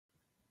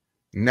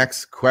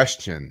Next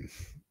question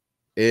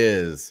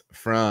is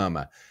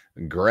from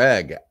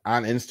Greg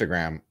on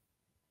Instagram.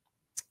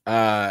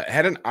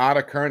 Had an odd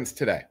occurrence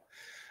today.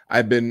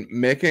 I've been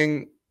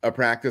making a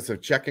practice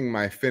of checking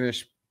my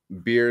finished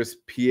beer's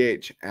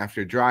pH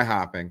after dry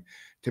hopping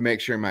to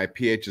make sure my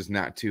pH is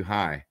not too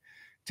high.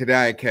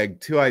 Today I kegged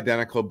 2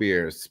 identical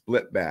beers,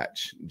 split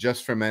batch,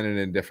 just fermented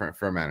in different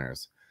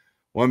fermenters.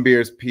 One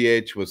beer's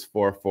pH was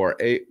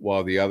 4.48,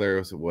 while the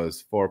other's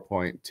was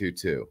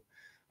 4.22.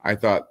 I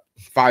thought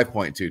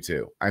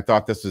 5.22. I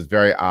thought this was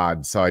very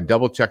odd, so I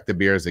double-checked the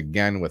beers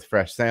again with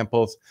fresh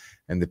samples,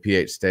 and the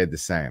pH stayed the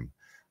same.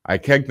 I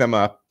kegged them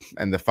up,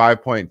 and the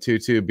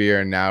 5.22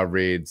 beer now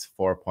reads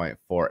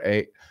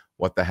 4.48.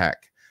 What the heck?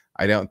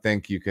 I don't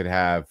think you could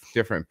have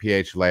different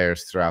pH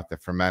layers throughout the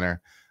fermenter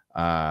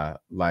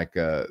like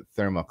a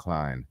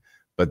thermocline,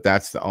 but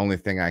that's the only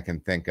thing I can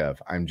think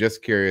of. I'm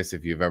just curious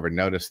if you've ever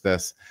noticed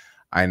this.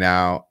 I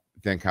now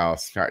think I'll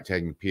start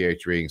taking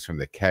pH readings from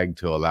the keg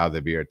to allow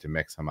the beer to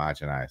mix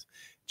homogenize.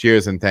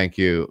 Cheers and thank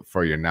you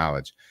for your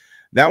knowledge.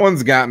 That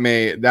one's got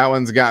me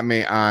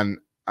on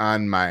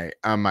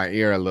my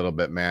ear a little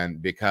bit, man,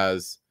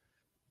 because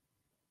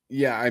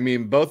yeah, I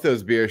mean, both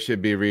those beers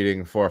should be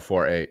reading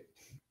 4.48,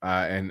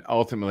 and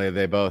ultimately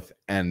they both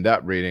end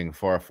up reading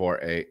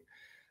 4.48.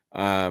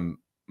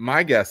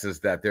 My guess is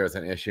that there's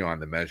an issue on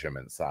the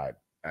measurement side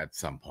at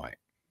some point,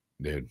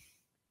 dude.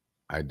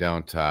 I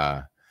don't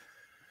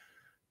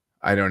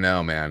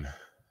know, man.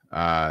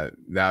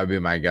 That would be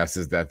my guess,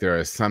 is that there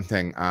is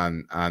something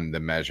on the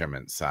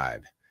measurement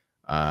side.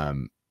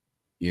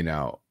 You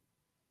know,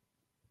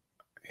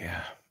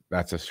 yeah,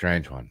 that's a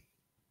strange one.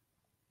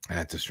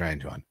 That's a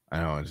strange one. I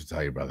don't know what to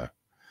tell you, brother.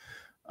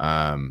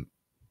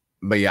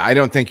 But yeah, I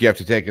don't think you have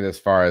to take it as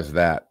far as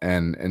that.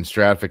 And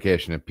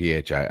stratification of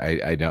pH,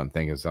 I don't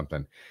think is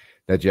something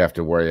that you have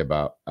to worry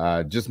about.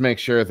 Just make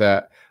sure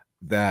that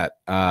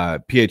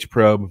pH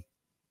probe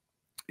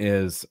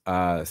is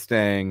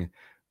staying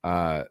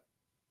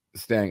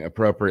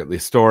appropriately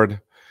stored,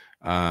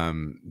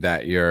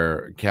 that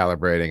you're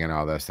calibrating and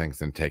all those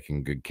things and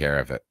taking good care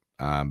of it.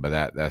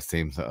 But that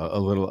seems a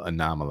little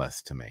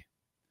anomalous to me.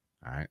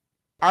 All right.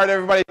 All right,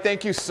 everybody,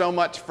 thank you so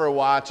much for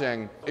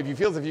watching. If you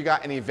feel as if you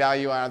got any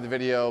value out of the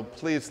video,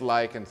 please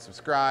like and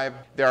subscribe.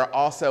 There are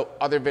also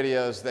other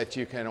videos that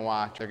you can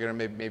watch. They're gonna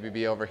maybe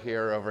be over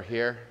here or over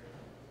here.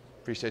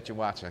 Appreciate you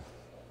watching.